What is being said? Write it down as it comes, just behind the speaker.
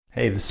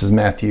Hey, this is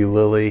Matthew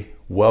Lilly.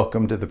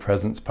 Welcome to the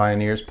Presence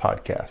Pioneers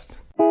podcast.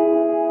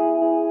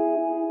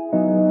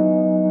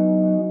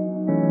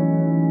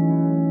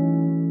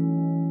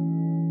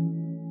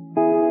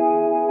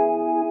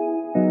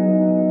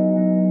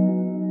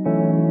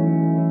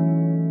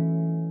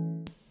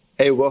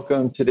 Hey,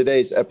 welcome to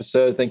today's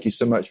episode. Thank you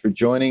so much for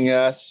joining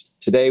us.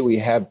 Today we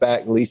have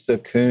back Lisa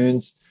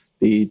Coons,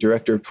 the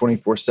director of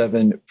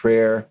 24/7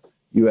 Prayer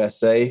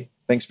USA.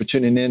 Thanks for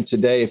tuning in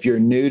today. If you're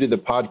new to the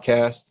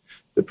podcast,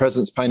 the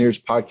Presence Pioneers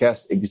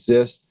podcast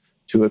exists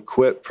to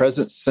equip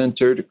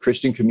presence-centered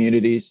Christian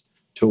communities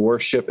to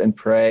worship and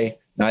pray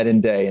night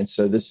and day. And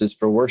so this is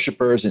for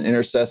worshipers and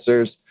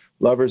intercessors,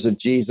 lovers of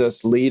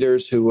Jesus,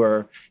 leaders who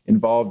are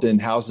involved in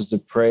houses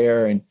of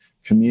prayer and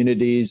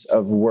communities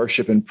of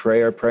worship and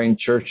prayer, praying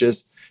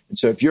churches. And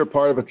so if you're a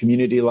part of a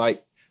community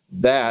like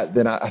that,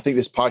 then I think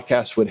this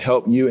podcast would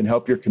help you and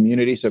help your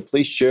community. So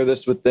please share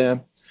this with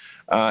them.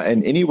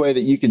 And any way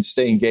that you can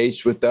stay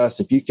engaged with us,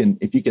 if you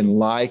can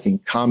like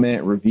and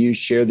comment, review,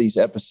 share these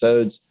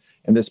episodes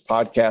and this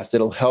podcast,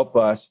 it'll help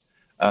us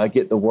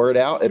get the word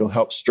out. It'll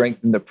help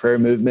strengthen the prayer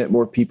movement.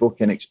 More people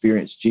can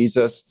experience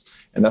Jesus,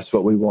 and that's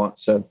what we want.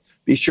 So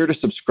be sure to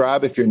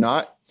subscribe if you're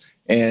not,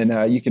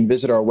 and you can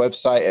visit our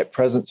website at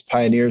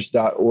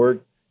presencepioneers.org.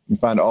 You can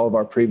find all of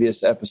our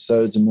previous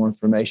episodes and more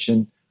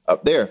information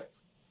up there.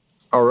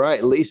 All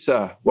right,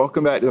 Lisa,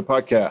 welcome back to the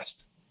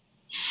podcast.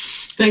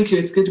 Thank you.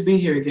 It's good to be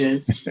here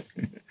again.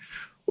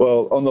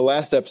 Well, on the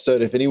last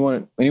episode, if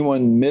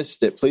anyone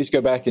missed it, please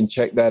go back and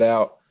check that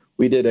out.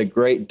 We did a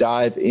great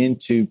dive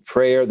into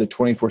prayer, the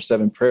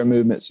 24/7 prayer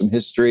movement, some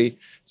history,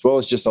 as well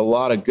as just a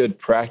lot of good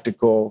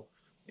practical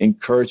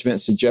encouragement,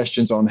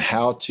 suggestions on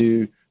how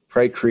to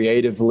pray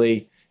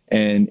creatively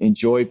and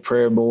enjoy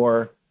prayer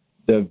more,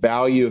 the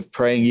value of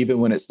praying even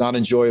when it's not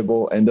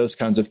enjoyable, and those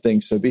kinds of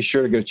things. So be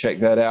sure to go check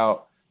that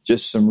out.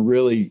 Just some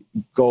really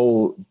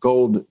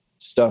gold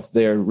stuff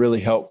there, really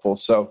helpful.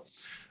 So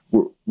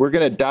we're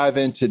going to dive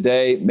in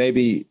today,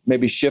 maybe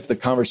shift the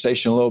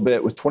conversation a little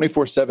bit. With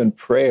 24/7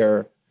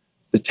 prayer,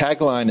 the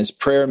tagline is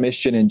prayer,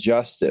 mission, and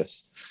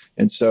justice.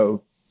 And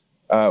so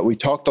we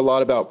talked a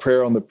lot about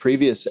prayer on the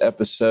previous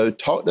episode.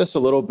 Talk to us a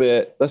little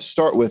bit. Let's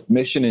start with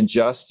mission and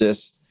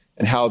justice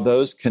and how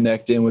those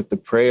connect in with the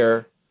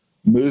prayer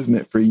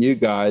movement for you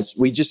guys.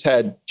 We just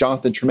had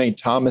Jonathan Tremaine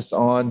Thomas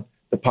on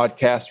the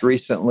podcast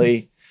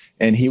recently,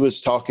 and he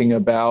was talking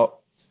about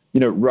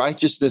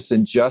righteousness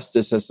and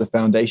justice as the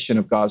foundation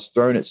of God's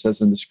throne, it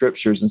says in the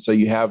scriptures. And so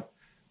you have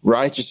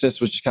righteousness,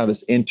 which is kind of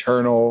this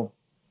internal,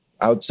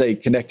 I would say,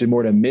 connected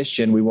more to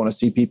mission. We want to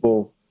see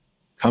people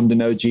come to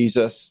know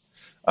Jesus,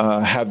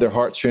 have their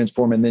hearts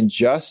transformed. And then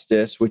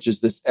justice, which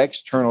is this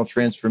external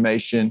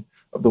transformation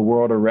of the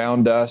world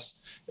around us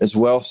as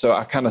well. So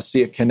I kind of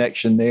see a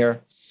connection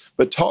there.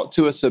 But talk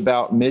to us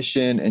about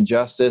mission and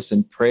justice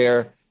and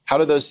prayer. How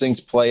do those things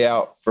play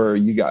out for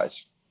you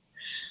guys?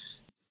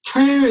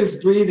 Prayer is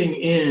breathing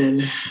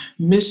in.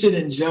 Mission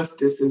and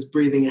justice is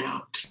breathing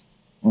out.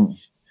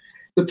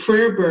 The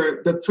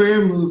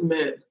prayer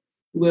movement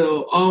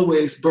will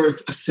always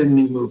birth a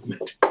sending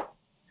movement.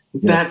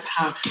 Yes.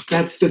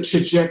 That's the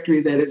trajectory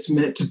that it's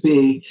meant to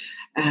be.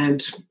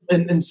 And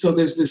so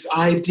there's this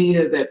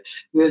idea that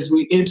as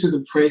we enter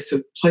the place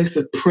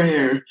of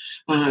prayer,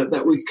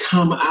 that we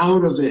come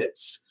out of it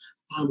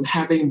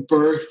having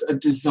birthed a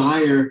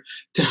desire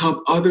to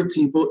help other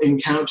people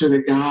encounter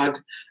the God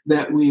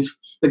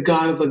the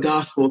God of the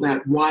gospel,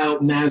 that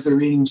wild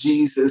Nazarene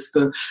Jesus,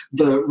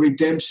 the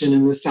redemption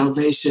and the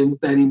salvation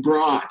that he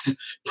brought.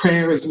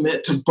 Prayer is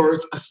meant to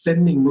birth a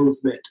sending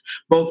movement,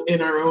 both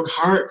in our own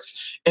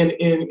hearts and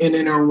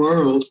in our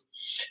world.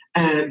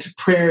 And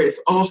prayer is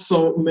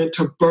also meant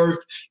to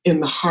birth in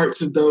the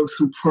hearts of those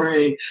who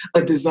pray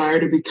a desire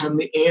to become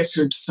the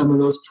answer to some of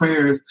those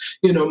prayers.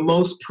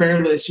 Most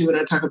prayer lists, you and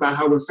I talk about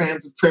how we're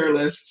fans of prayer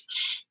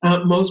lists.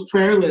 Most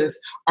prayer lists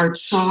are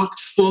chocked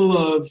full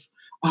of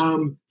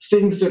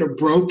things that are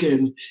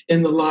broken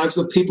in the lives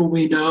of people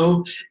we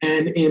know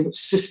and in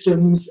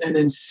systems and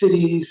in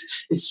cities.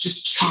 It's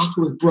just chocked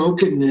with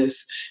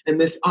brokenness. And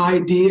this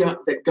idea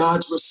that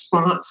God's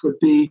response would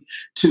be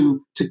to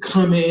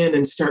come in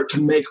and start to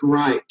make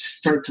right,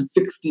 start to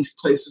fix these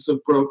places of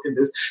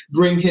brokenness,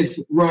 bring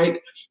his right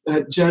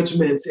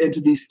judgments into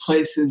these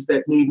places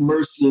that need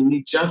mercy and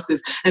need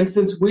justice. And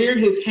since we're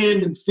his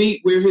hand and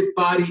feet, we're his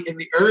body in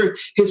the earth,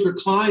 his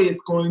reply is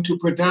going to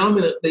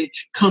predominantly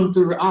come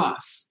through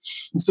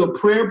us. And so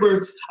prayer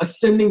births a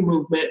sending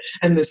movement,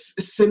 and this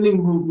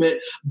sending movement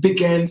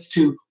begins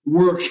to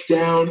work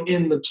down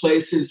in the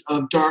places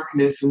of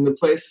darkness and the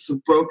places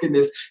of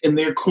brokenness in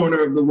their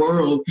corner of the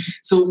world.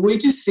 So we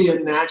just see a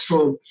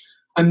natural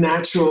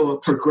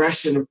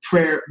progression of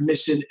prayer,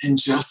 mission, and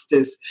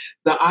justice.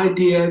 The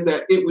idea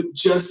that it would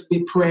just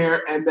be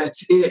prayer and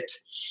that's it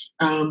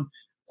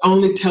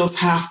only tells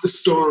half the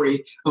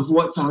story of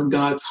what's on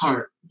God's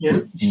heart. Yeah.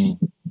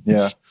 Mm-hmm.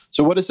 Yeah.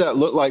 So what does that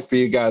look like for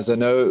you guys? I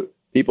know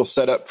people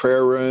set up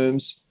prayer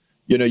rooms.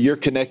 You're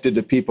connected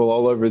to people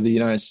all over the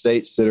United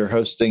States that are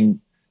hosting,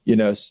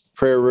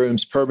 prayer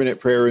rooms, permanent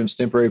prayer rooms,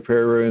 temporary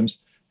prayer rooms.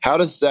 How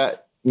does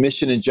that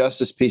mission and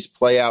justice piece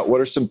play out, what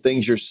are some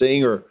things you're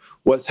seeing, or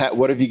what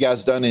have you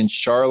guys done in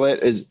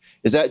Charlotte? Is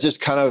that just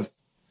kind of,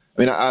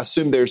 I mean, I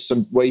assume there's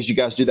some ways you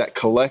guys do that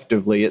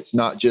collectively. It's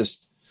not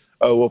just,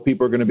 oh, well,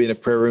 people are going to be in a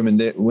prayer room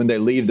and when they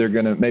leave, they're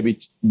going to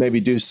maybe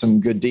do some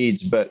good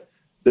deeds, but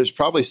there's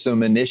probably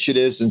some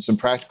initiatives and some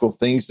practical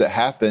things that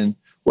happen.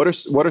 What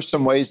are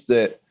some ways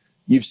that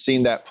you've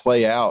seen that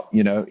play out,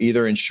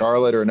 either in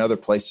Charlotte or in other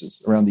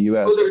places around the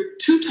U.S.? Well, there are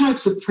two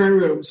types of prayer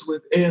rooms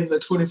within the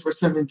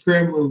 24/7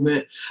 prayer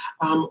movement.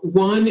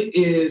 One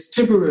is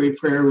temporary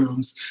prayer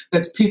rooms.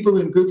 That's people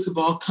in groups of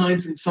all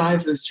kinds and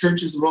sizes,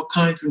 churches of all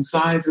kinds and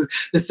sizes,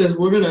 that says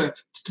we're gonna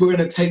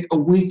take a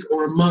week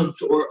or a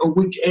month or a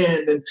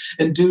weekend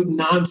and do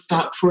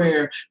nonstop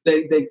prayer.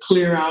 They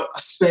clear out a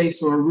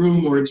space or a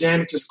room or a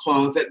janitor's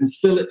closet and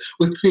fill it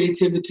with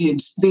creativity and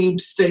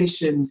themed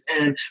stations,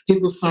 and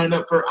people sign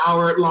up for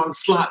hour-long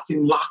slots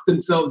and lock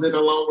themselves in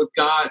alone with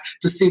God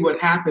to see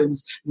what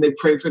happens, and they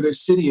pray for their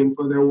city and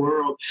for their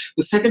world.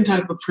 The second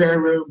type of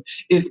prayer room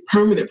is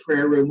permanent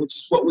prayer room, which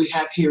is what we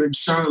have here in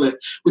Charlotte,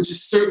 which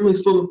is certainly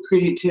full of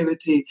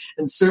creativity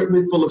and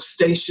certainly full of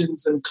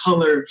stations and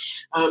color,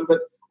 but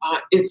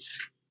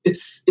it's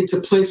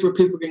a place where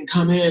people can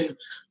come in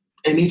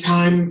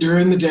anytime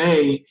during the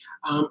day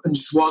and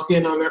just walk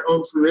in on their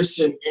own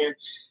fruition.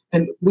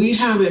 And we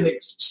have an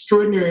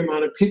extraordinary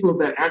amount of people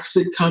that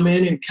actually come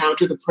in,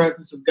 encounter the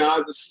presence of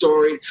God, the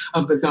story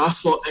of the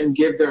gospel, and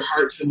give their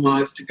hearts and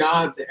lives to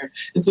God there.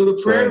 And so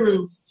the prayer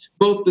rooms,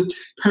 both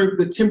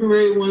the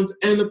temporary ones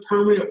and the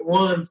permanent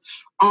ones,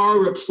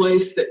 are a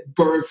place that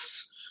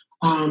births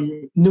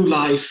new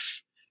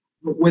life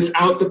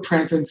without the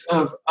presence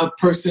of a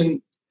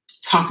person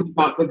talking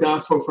about the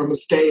gospel from a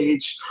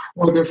stage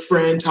or their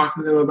friend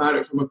talking to them about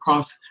it from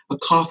across a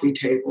coffee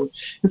table.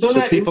 And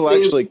so people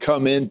actually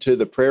come into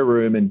the prayer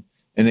room and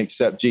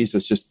accept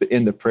Jesus just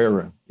in the prayer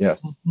room.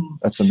 Yes,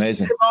 That's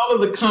amazing. Because all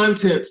of the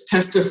contents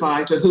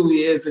testify to who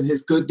he is and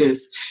his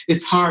goodness.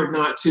 It's hard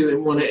not to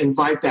and want to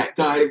invite that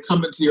guy to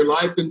come into your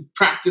life and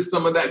practice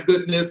some of that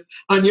goodness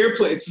on your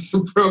places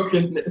of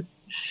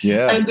brokenness.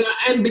 Yeah.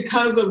 And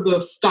because of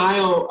the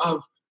style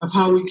of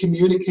how we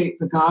communicate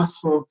the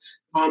gospel,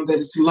 that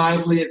it's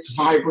lively, it's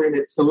vibrant,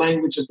 it's the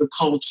language of the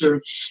culture.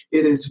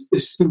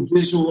 It's through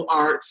visual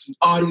arts,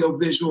 audio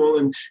visual,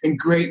 and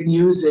great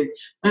music.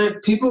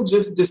 And people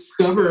just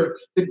discover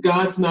that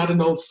God's not an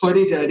old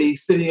fuddy-duddy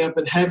sitting up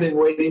in heaven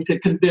waiting to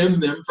condemn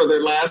them for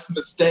their last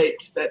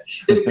mistakes, that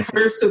it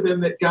occurs to them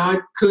that God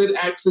could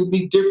actually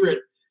be different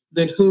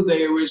than who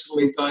they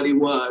originally thought he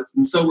was.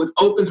 And so with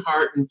open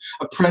heart and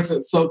a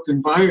presence-soaked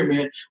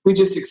environment, we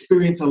just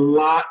experience a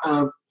lot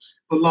of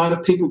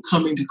people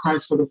coming to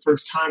Christ for the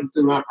first time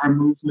throughout our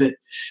movement.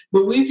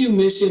 But we view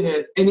mission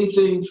as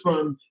anything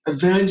from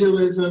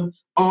evangelism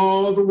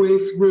all the way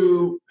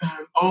through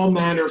all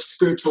manner of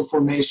spiritual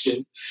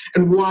formation.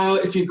 And while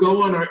if you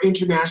go on our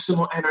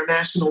international and our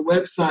national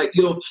website,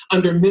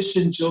 under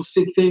missions, you'll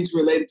see things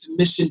related to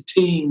mission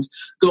teams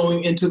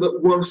going into the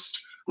worst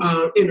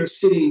inner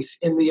cities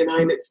in the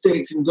United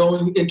States and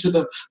going into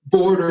the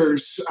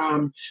borders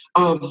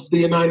of the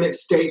United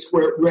States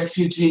where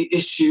refugee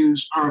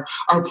issues are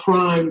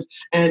primed.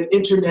 And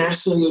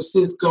internationally, you'll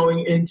see us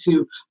going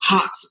into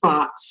hot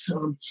spots,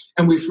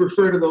 and we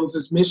refer to those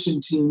as mission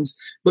teams.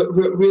 But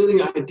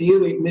really,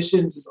 ideally,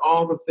 missions is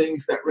all the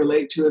things that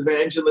relate to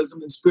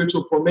evangelism and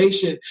spiritual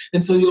formation.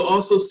 And so you'll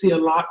also see a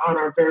lot on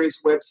our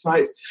various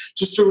websites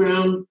just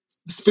around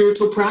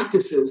spiritual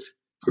practices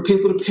for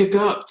people to pick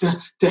up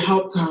to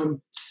help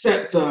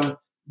set the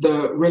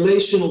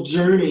relational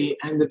journey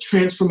and the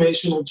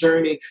transformational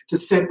journey, to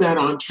set that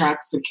on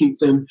tracks to keep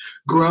them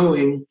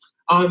growing.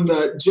 On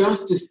the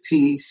justice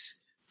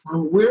piece,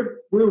 we're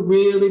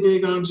really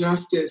big on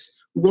justice.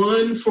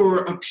 One for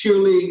a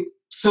purely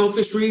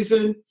selfish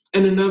reason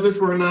and another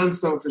for a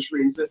non-selfish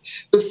reason.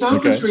 The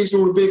selfish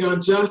reason we're big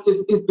on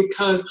justice is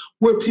because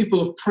we're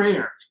people of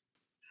prayer.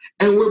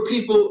 And we're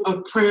people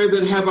of prayer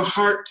that have a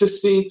heart to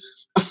see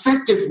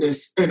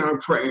effectiveness in our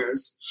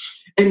prayers.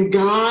 And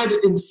God,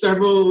 in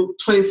several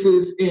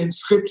places in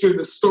Scripture,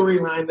 the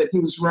storyline that he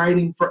was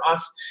writing for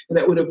us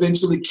that would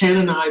eventually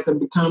canonize and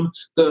become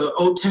the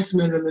Old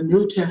Testament and the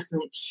New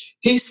Testament,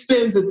 he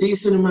spends a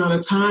decent amount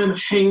of time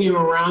hanging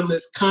around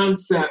this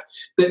concept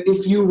that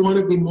if you want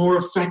to be more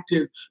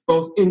effective,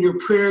 both in your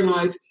prayer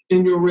life,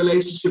 in your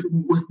relationship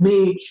with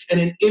me, and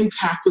an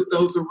impact with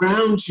those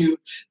around you,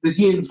 that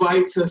he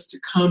invites us to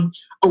come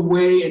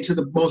away into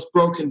the most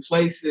broken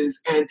places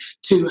and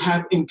to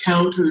have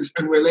encounters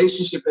and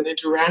relationship and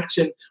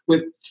interaction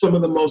with some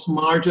of the most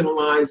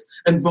marginalized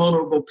and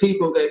vulnerable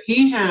people, that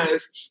he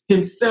has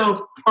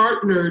himself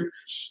partnered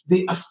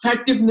the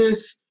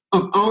effectiveness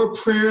of our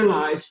prayer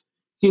life.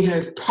 He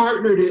has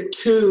partnered it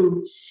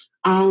to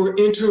our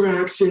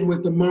interaction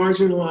with the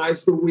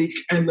marginalized, the weak,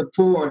 and the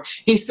poor.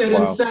 He said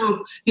himself,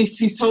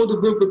 he told a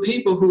group of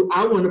people who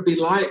I want to be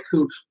like,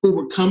 who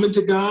were coming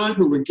to God,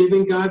 who were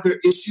giving God their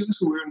issues,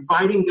 who were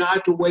inviting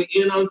God to weigh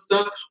in on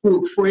stuff, who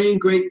were praying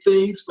great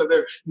things for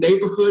their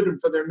neighborhood and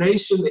for their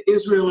nation. The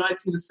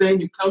Israelites, he was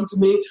saying, you come to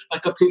me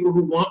like a people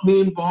who want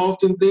me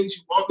involved in things,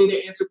 you want me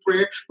to answer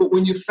prayer, but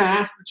when you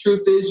fast, the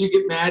truth is you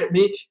get mad at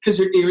me because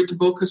you're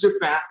irritable, because you're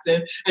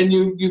fasting, and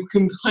you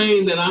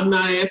complain that I'm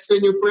not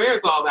answering your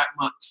prayers all that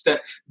much,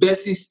 that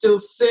Bessie's still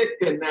sick,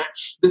 and that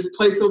this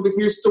place over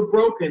here is still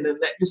broken,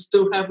 and that you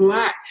still have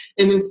lack.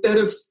 And instead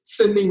of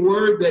sending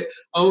word that,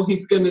 oh,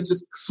 he's going to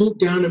just swoop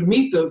down and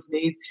meet those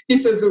needs, he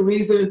says the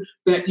reason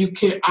that you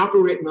can't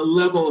operate in the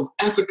level of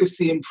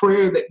efficacy and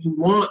prayer that you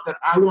want, that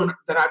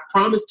I've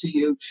promised to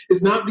you,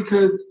 is not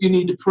because you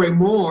need to pray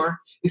more.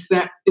 It's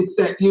that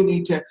you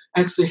need to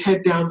actually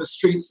head down the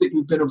streets that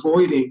you've been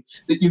avoiding,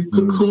 that you've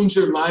cocooned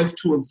your life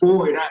to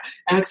avoid. I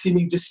actually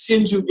need to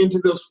send you into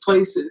those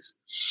places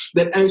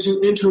that as you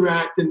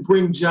interact and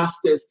bring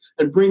justice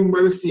and bring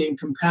mercy and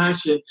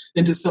compassion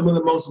into some of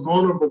the most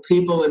vulnerable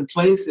people and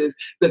places,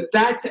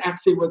 that's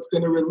actually what's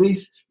going to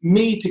release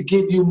me to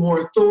give you more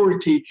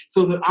authority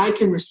so that I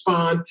can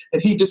respond.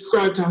 And he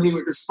described how he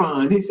would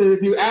respond. He said,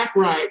 if you act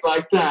right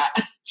like that,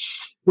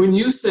 when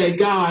you say,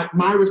 God,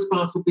 my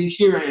response will be,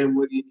 here I am,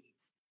 what do you need?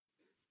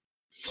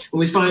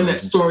 And we find that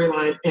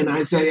storyline in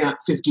Isaiah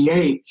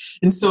 58.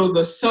 And so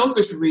the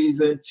selfish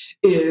reason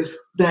is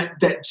that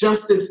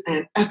justice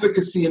and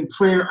efficacy in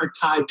prayer are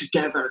tied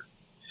together.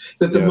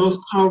 That the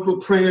most powerful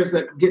prayers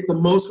that get the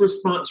most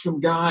response from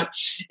God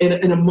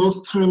in a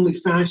most timely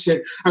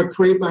fashion are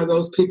prayed by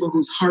those people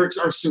whose hearts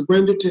are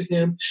surrendered to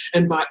him,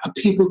 and by a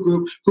people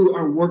group who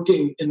are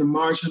working in the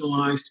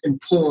marginalized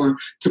and poor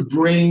to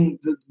bring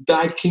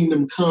thy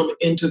kingdom come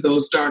into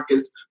those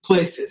darkest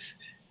places.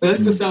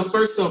 That's the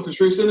first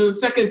selfish reason. And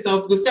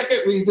the second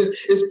reason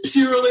is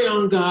purely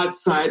on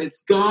God's side.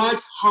 It's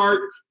God's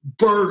heart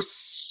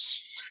bursts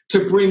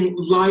to bring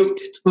light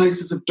to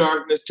places of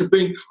darkness, to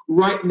bring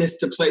rightness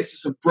to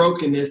places of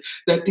brokenness,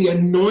 that the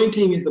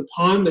anointing is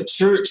upon the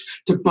church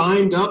to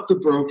bind up the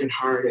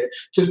brokenhearted,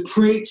 to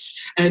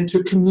preach and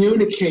to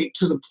communicate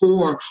to the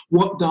poor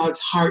what God's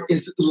heart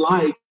is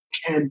like.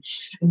 And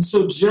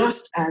so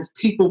just as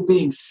people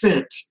being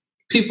sent,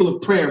 people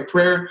of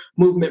prayer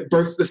movement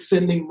births the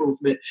sending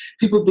movement,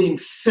 people being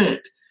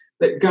sent,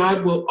 that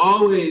God will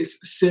always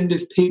send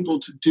his people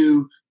to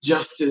do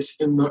justice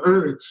in the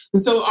earth.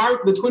 And so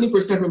the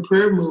 24/7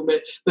 prayer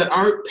movement, that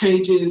our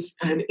pages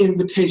and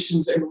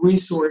invitations and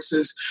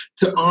resources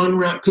to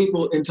on-ramp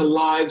people into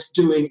lives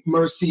doing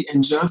mercy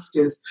and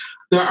justice,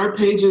 that our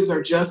pages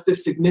are just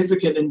as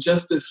significant and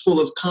just as full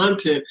of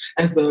content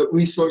as the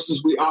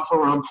resources we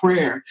offer on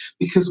prayer,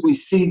 because we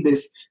see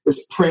this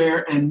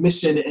prayer and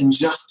mission and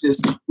justice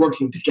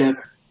working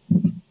together.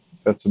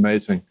 That's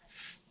amazing.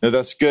 No,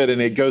 that's good.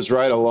 And it goes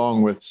right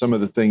along with some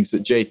of the things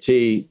that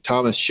JT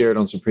Thomas shared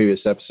on some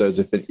previous episodes.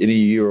 If any of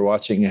you are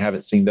watching and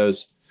haven't seen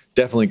those,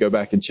 definitely go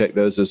back and check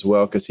those as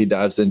well, because he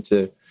dives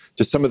into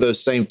some of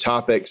those same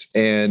topics.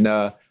 And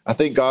I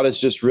think God is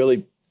just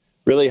really,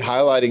 really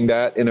highlighting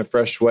that in a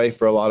fresh way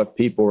for a lot of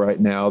people right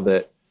now,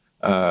 that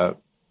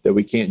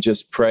we can't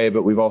just pray,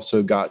 but we've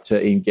also got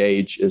to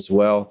engage as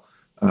well,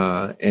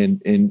 and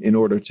in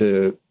order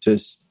to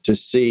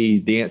see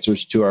the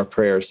answers to our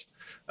prayers.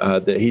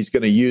 That he's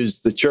going to use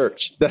the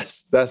church.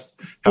 That's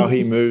how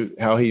he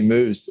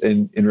moves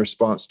in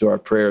response to our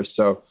prayers.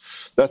 So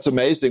that's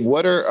amazing.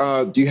 What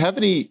do you have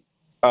any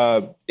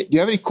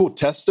cool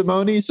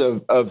testimonies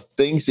of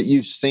things that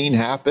you've seen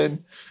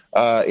happen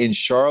in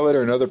Charlotte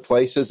or in other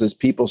places as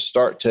people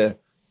start to,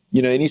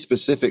 any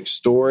specific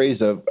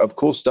stories of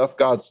cool stuff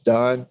God's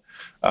done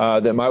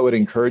that would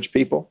encourage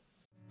people?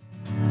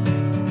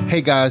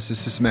 Hey guys,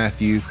 this is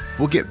Matthew.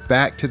 We'll get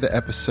back to the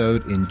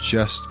episode in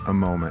just a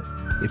moment.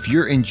 If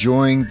you're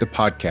enjoying the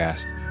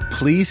podcast,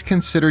 please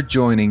consider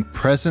joining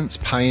Presence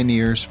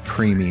Pioneers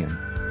Premium,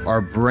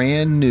 our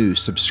brand new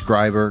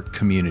subscriber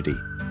community.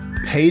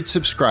 Paid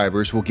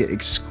subscribers will get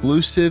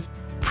exclusive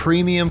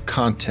premium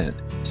content,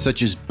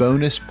 such as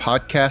bonus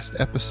podcast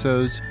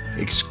episodes,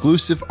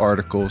 exclusive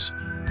articles,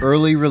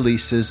 early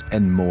releases,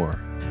 and more.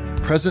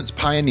 Presence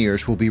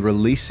Pioneers will be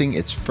releasing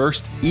its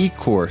first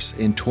e-course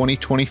in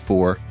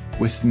 2024,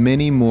 with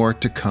many more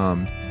to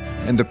come.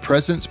 And the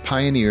Presence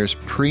Pioneers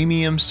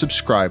premium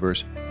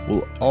subscribers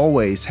will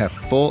always have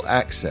full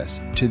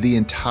access to the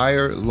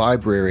entire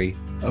library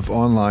of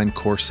online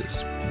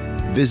courses.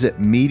 Visit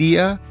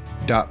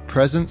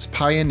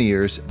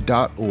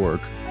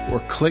media.presencepioneers.org or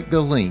click the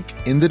link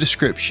in the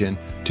description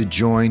to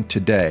join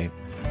today.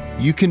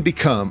 You can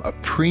become a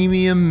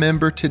premium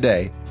member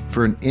today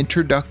for an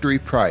introductory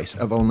price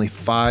of only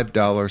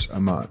 $5 a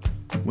month.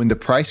 When the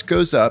price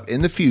goes up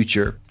in the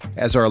future,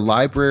 as our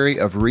library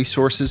of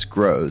resources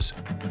grows,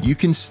 you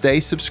can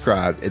stay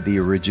subscribed at the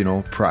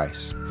original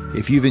price.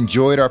 If you've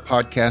enjoyed our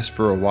podcast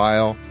for a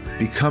while,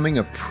 becoming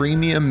a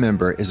premium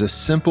member is a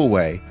simple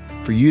way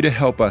for you to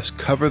help us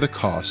cover the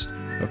cost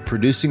of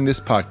producing this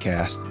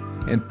podcast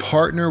and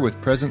partner with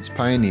Presence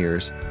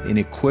Pioneers in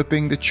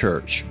equipping the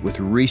church with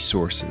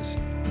resources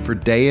for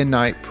day and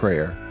night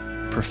prayer,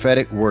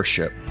 prophetic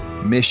worship,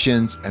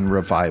 missions, and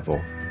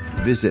revival.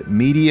 Visit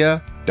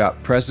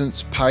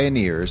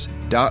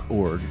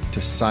media.presencepioneers.org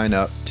to sign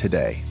up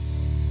today.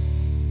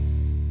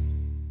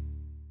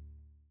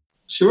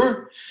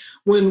 Sure.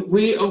 When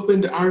we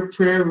opened our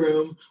prayer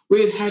room,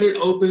 we had it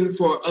open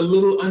for a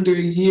little under a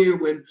year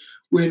when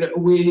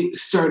we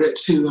started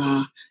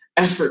to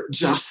effort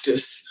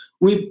justice.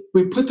 We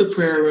put the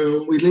prayer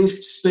room, we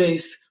leased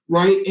space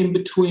right in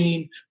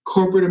between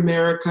corporate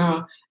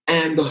America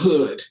and the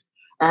hood.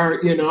 Our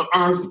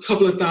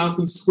couple of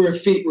thousand square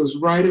feet was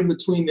right in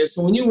between there.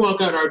 So when you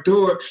walk out our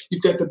door,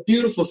 you've got the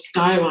beautiful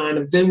skyline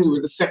of then we were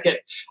the second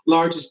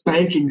largest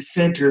banking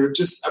center,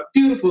 just a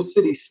beautiful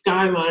city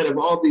skyline of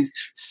all these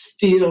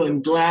steel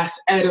and glass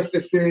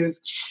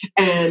edifices.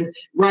 And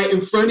right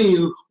in front of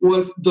you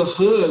was the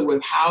hood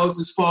with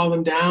houses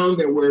falling down.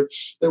 There were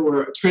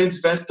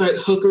transvestite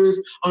hookers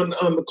on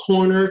the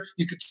corner.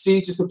 You could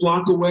see just a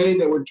block away.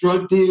 There were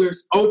drug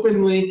dealers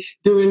openly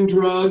doing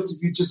drugs.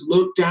 If you just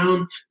look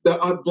down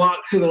the block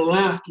to the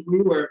left,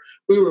 we were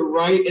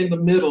right in the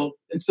middle.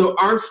 And so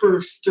our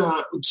first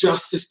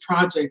justice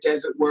project,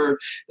 as it were,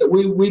 that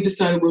we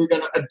decided we were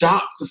going to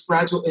adopt the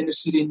fragile inner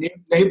city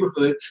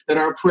neighborhood that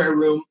our prayer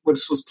room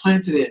was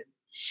planted in.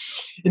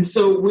 And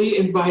so we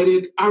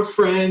invited our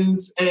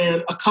friends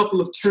and a couple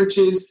of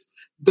churches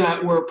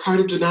that were part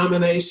of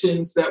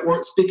denominations that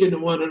weren't speaking to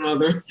one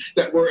another,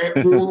 that were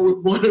at war with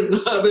one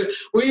another.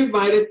 We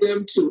invited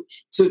them to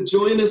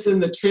join us in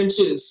the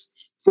trenches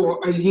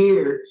for a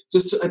year,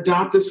 just to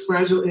adopt this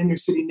fragile inner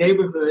city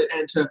neighborhood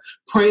and to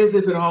pray as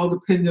if it all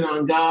depended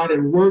on God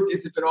and work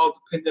as if it all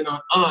depended on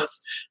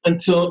us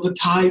until the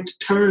tide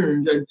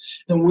turned.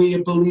 And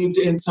we believed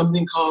in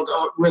something called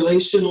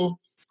relational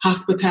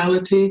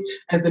hospitality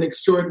as an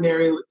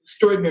extraordinary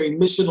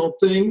missional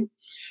thing.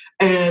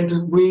 And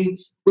we've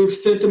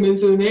sent them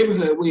into the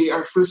neighborhood.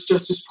 Our first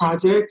justice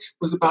project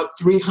was about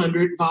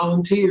 300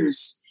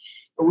 volunteers.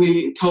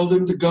 We told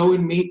them to go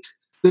and meet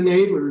the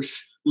neighbors,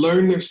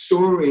 learn their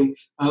story,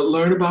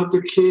 learn about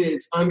their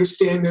kids,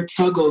 understand their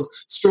struggles,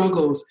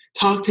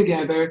 talk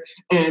together,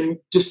 and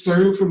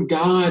discern from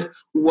God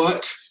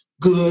what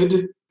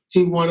good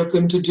He wanted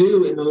them to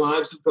do in the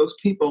lives of those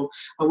people.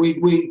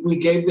 We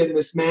gave them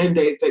this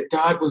mandate that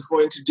God was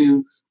going to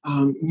do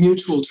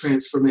mutual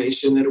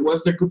transformation, that it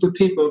wasn't a group of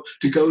people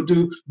to go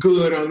do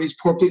good on these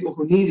poor people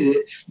who needed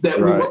it, that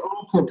we were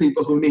all poor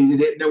people who needed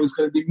it, and there was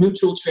going to be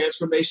mutual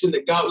transformation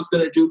that God was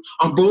going to do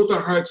on both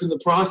our hearts in the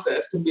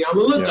process, and be on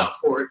the lookout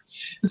for it.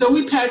 And so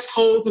we patched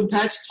holes and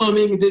patched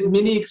plumbing and did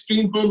many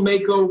extreme home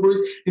makeovers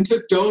and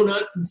took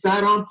donuts and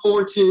sat on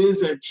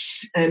porches and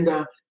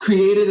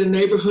created a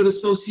neighborhood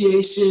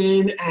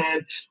association,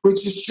 and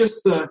which is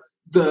just the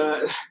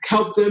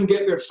help them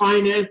get their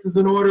finances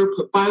in order,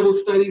 put Bible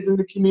studies in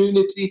the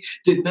community,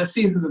 did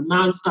seasons of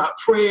nonstop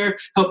prayer,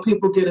 help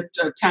people get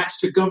attached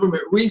to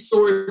government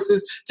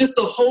resources, just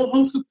a whole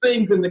host of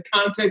things in the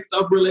context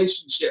of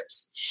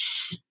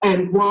relationships.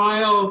 And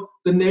while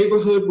the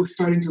neighborhood was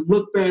starting to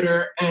look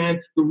better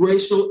and the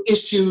racial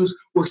issues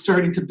were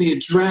starting to be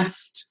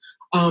addressed,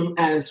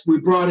 as we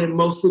brought in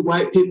mostly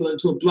white people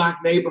into a Black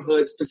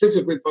neighborhood,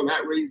 specifically for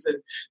that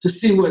reason, to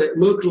see what it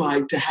looked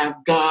like to have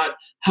God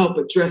help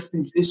address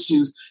these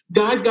issues.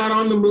 God got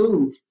on the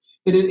move.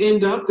 And it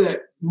ended up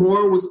that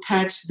more was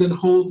patched than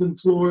holes in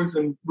floors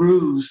and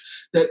roofs,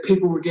 that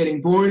people were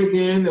getting born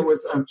again. There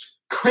was a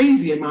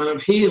crazy amount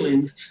of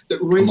healings, that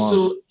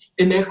racial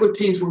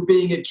inequities were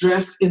being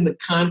addressed in the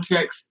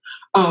context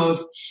of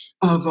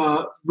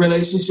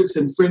relationships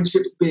and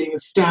friendships being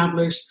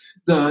established.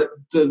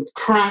 The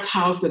crack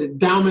house that had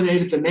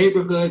dominated the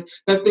neighborhood,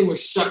 that thing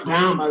was shut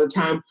down by the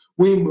time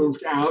we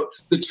moved out.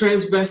 The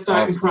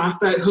transvestite and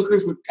prostate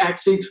hookers would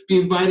actually be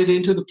invited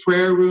into the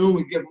prayer room.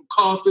 We'd give them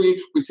coffee.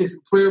 We'd say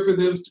some prayer for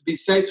them to be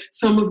safe.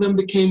 Some of them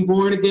became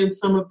born again,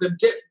 some of them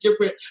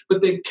different,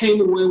 but they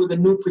came away with a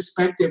new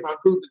perspective on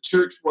who the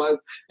church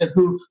was and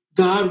who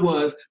God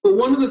was. But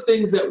one of the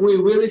things that we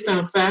really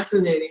found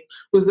fascinating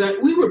was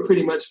that we were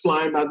pretty much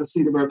flying by the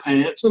seat of our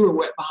pants. We were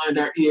wet behind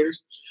our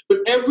ears. But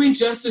every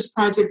justice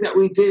project that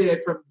we did,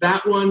 from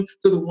that one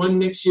to the one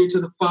next year to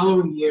the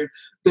following year,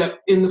 that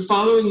in the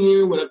following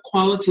year, when a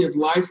quality of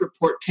life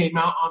report came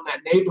out on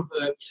that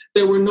neighborhood,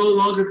 they were no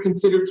longer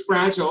considered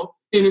fragile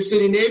inner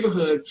city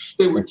neighborhood.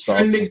 They were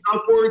trending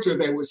upwards, or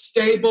they were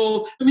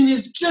stable. I mean,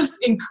 it's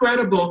just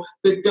incredible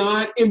that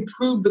God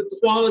improved the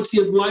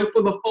quality of life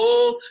for the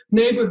whole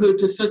neighborhood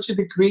to such a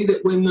degree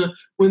that when the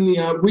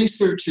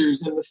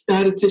researchers and the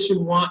statistician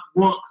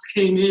wonks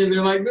came in,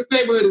 they're like, this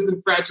neighborhood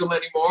isn't fragile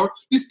anymore.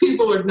 These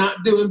people are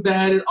not doing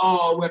bad at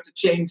all. We have to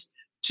change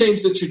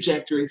the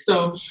trajectory.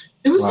 So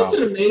it was just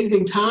an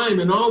amazing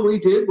time, and all we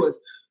did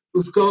was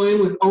go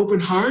in with open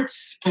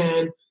hearts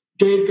and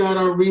gave God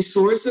our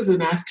resources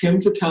and asked Him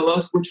to tell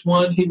us which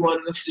one He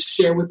wanted us to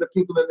share with the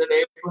people in the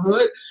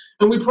neighborhood.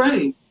 And we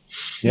prayed.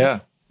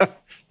 Yeah,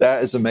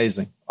 that is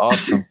amazing.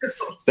 Awesome.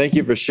 Thank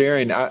you for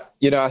sharing.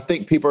 I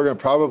think people are going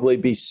to probably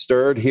be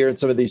stirred hearing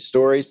some of these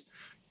stories.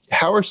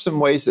 How are some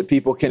ways that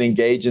people can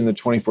engage in the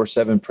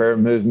 24/7 prayer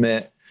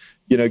movement?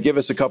 Give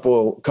us a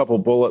couple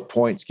bullet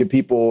points. Can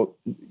people,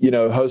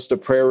 host a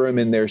prayer room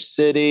in their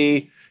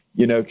city?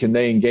 Can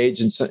they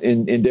engage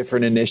in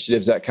different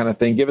initiatives, that kind of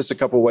thing? Give us a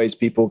couple ways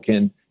people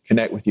can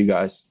connect with you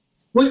guys.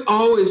 We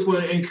always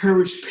want to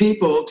encourage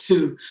people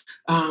to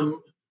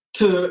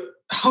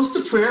host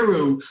a prayer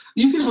room.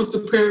 You can host a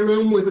prayer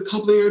room with a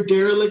couple of your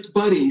derelict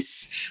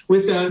buddies,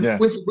 with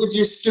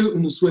your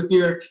students, with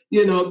your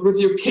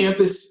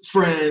campus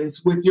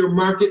friends, with your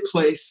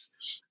marketplace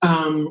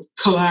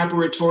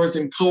collaborators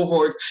and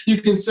cohorts.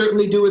 You can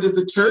certainly do it as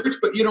a church,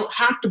 but you don't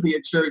have to be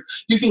a church.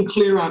 You can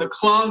clear out a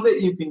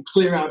closet. You can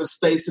clear out a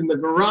space in the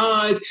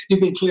garage. You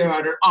can clear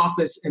out an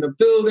office in a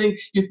building.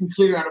 You can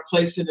clear out a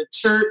place in a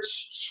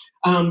church.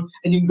 And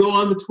you can go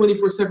on the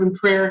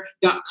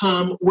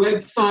 247prayer.com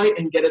website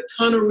and get a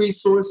ton of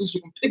resources.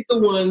 You can pick the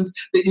ones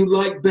that you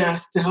like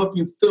best to help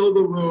you fill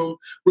the room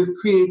with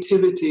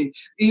creativity.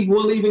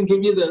 We'll even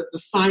give you the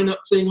sign-up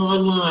thing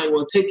online.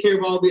 We'll take care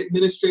of all the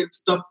administrative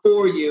stuff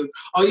for you.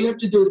 All you have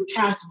to do is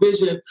cast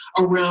vision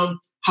around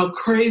how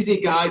crazy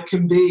God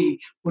can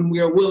be when we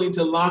are willing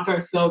to lock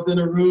ourselves in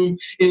a room,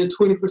 in a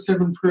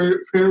 24/7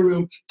 prayer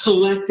room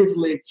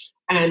collectively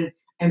and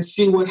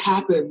see what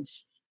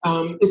happens.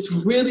 It's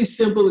really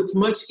simple. It's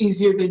much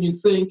easier than you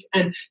think.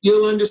 And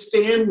you'll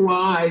understand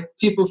why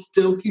people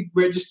still keep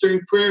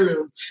registering prayer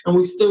rooms. And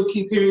we still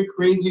keep hearing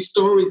crazy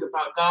stories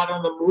about God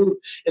on the move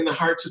in the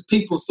hearts of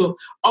people. So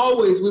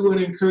always we want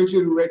to encourage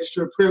you to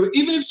register a prayer room,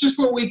 even if it's just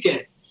for a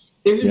weekend.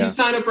 If you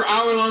sign up for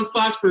hour-long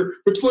slots for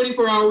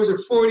 24 hours or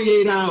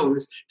 48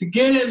 hours, to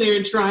get in there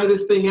and try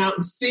this thing out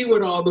and see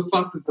what all the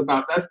fuss is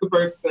about. That's the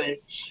first thing.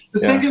 The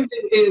second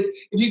thing is,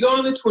 if you go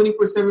on the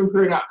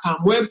 247prayer.com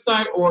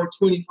website or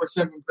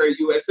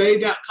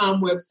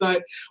 247prayerusa.com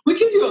website, we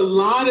give you a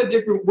lot of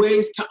different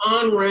ways to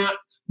on-ramp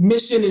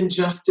mission and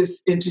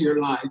justice into your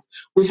life.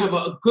 We have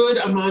a good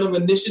amount of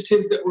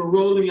initiatives that we're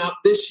rolling out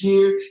this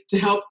year to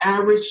help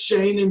average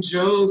Shane and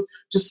Joes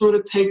just sort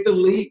of take the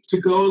leap to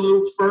go a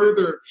little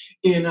further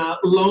in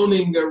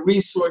loaning their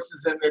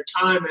resources and their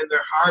time and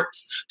their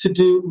hearts to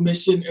do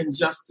mission and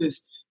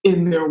justice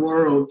in their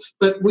world.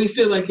 But we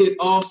feel like it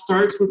all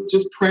starts with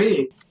just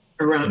praying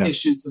around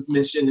issues of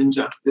mission and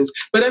justice.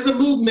 But as a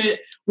movement,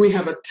 we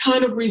have a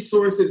ton of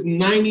resources.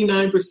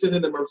 99%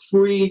 of them are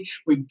free.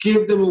 We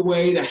give them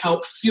away to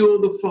help fuel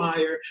the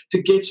fire,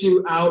 to get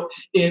you out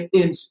in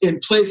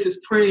places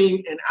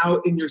praying and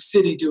out in your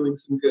city doing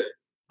some good.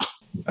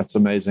 That's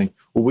amazing.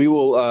 Well, we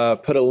will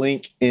put a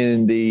link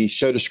in the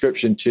show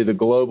description to the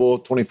global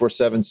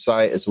 24/7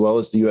 site as well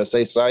as the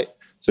USA site,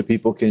 so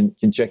people can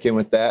check in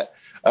with that.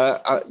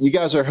 You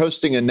guys are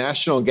hosting a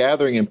national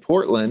gathering in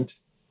Portland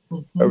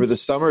over the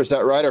summer. Is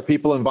that right? Are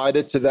people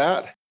invited to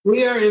that?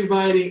 We are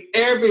inviting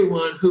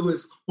everyone who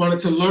has wanted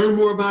to learn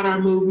more about our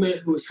movement,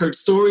 who has heard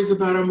stories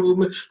about our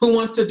movement, who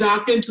wants to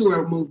dock into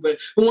our movement,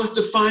 who wants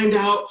to find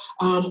out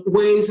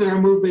ways that our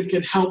movement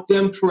can help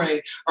them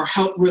pray or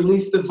help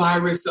release the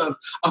virus of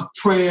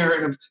prayer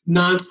and of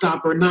nonstop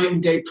or night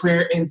and day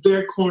prayer in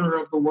their corner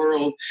of the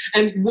world.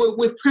 And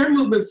with prayer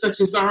movements such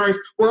as ours,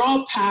 we're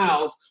all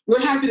pals. We're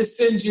happy to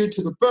send you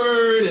to the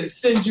Burn and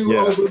send you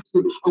over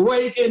to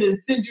Awaken and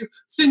send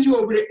you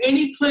over to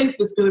any place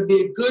that's going to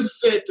be a good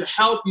fit to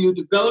help you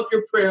develop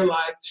your prayer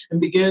life and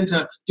begin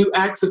to do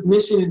acts of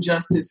mission and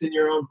justice in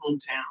your own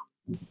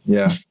hometown.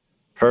 Yeah,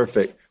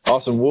 perfect.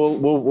 Awesome.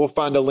 We'll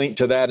find a link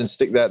to that and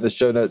stick that in the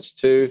show notes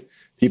too.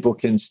 People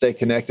can stay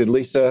connected.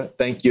 Lisa,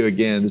 thank you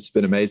again. This has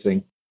been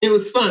amazing. It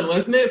was fun,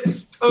 wasn't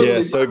it?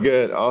 Totally so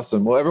good.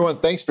 Awesome. Well, everyone,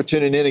 thanks for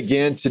tuning in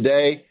again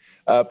today.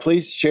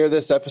 Please share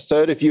this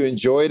episode if you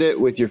enjoyed it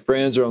with your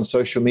friends or on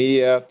social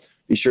media.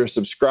 Be sure to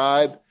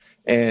subscribe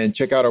and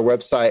check out our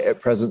website at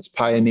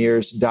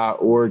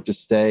presencepioneers.org to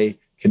stay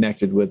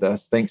connected with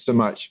us. Thanks so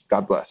much.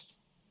 God bless.